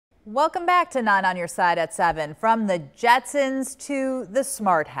Welcome back to 9 on Your Side at 7. From the Jetsons to the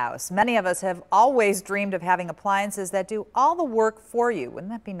Smart House. Many of us have always dreamed of having appliances that do all the work for you.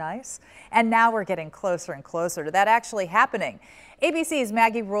 Wouldn't that be nice? And now we're getting closer and closer to that actually happening. ABC's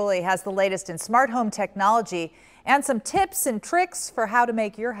Maggie Rulli has the latest in smart home technology and some tips and tricks for how to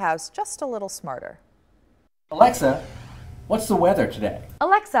make your house just a little smarter. Alexa, what's the weather today?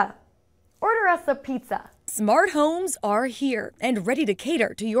 Alexa, order us a pizza. Smart homes are here and ready to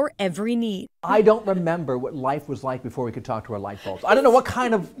cater to your every need. I don't remember what life was like before we could talk to our light bulbs. I don't know what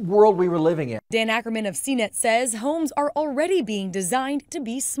kind of world we were living in. Dan Ackerman of CNET says homes are already being designed to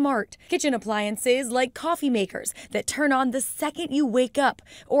be smart. Kitchen appliances like coffee makers that turn on the second you wake up,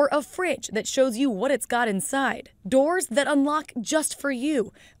 or a fridge that shows you what it's got inside. Doors that unlock just for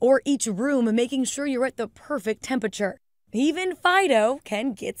you, or each room making sure you're at the perfect temperature. Even Fido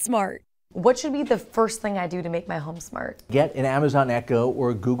can get smart. What should be the first thing I do to make my home smart? Get an Amazon Echo or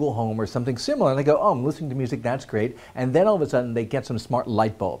a Google Home or something similar, and they go, oh, I'm listening to music, that's great. And then all of a sudden they get some smart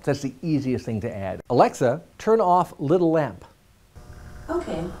light bulbs. That's the easiest thing to add. Alexa, turn off little lamp.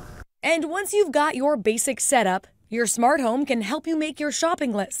 Okay. And once you've got your basic setup, your smart home can help you make your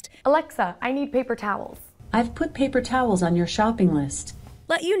shopping list. Alexa, I need paper towels. I've put paper towels on your shopping list.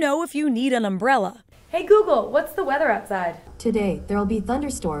 Let you know if you need an umbrella. Hey Google, what's the weather outside? Today, there'll be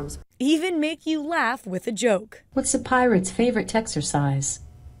thunderstorms. Even make you laugh with a joke. What's a pirate's favorite texercise?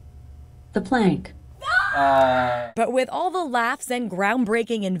 The plank. But with all the laughs and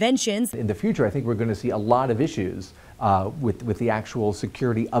groundbreaking inventions, In the future, I think we're going to see a lot of issues with the actual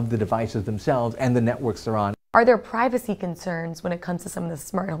security of the devices themselves and the networks they're on. Are there privacy concerns when it comes to some of the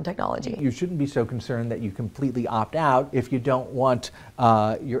smart home technology? You shouldn't be so concerned that you completely opt out. If you don't want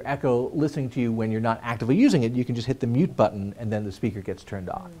your Echo listening to you when you're not actively using it, you can just hit the mute button and then the speaker gets turned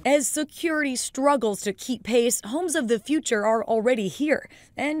off. as security struggles to keep pace, homes of the future are already here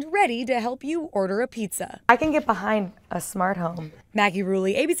and ready to help you order a pizza. I can get behind a smart home. Maggie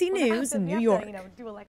Rulli, ABC News, New York.